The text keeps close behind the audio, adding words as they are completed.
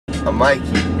I'm Mikey.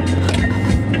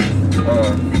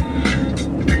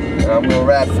 And I'm gonna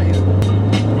rap for you.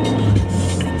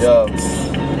 Yo.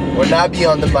 When I be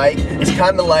on the mic, it's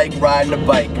kinda like riding a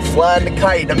bike. Flying the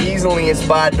kite, I'm easily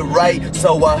inspired to write.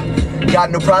 So, got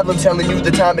no problem telling you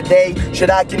the time of day. Shit,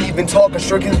 I can even talk, I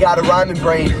strictly got a rhyming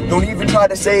brain. Don't even try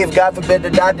to say if God forbid I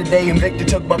died today and Victor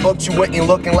took my books, you wouldn't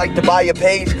looking like to buy a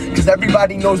page. Cause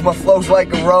everybody knows my flow's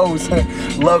like a rose.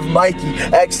 Love Mikey,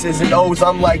 X's and O's,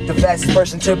 I'm like the fastest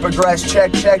person to progress.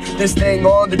 Check this thing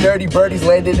on, the dirty birdies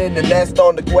landed in the nest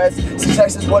on the quest.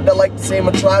 Success is what I like to say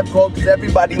my tribe called, cause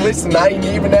everybody listen, I ain't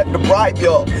even have to bribe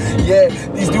y'all. Yeah,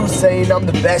 these dudes saying I'm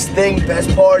the best thing.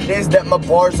 Best part is that my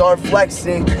bars aren't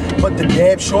flexing, but the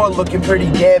damn sure looking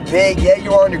pretty damn big. Yeah,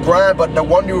 you're on your grind, but I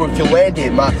wonder if you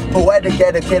landed. My poetic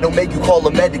etiquette will make you call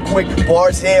a medic quick.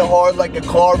 Bars hit hard like a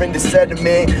car in the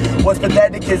sediment. What's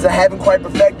pathetic is I haven't quite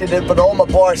perfected it, but all my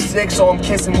bars sick, so I'm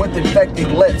kissing with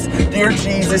infected lips. Dear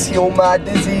Jesus, heal my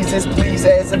diseases, please,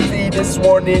 as a fetus,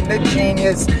 sworn in a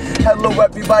genius. Hello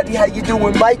everybody, how you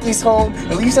doing? Mikey's home.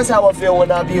 At least that's how I feel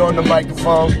when I be on the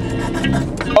microphone.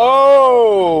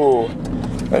 Oh!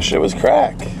 That shit was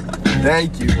crack.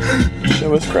 Thank you. Shit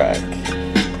was crack.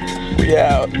 We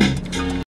out.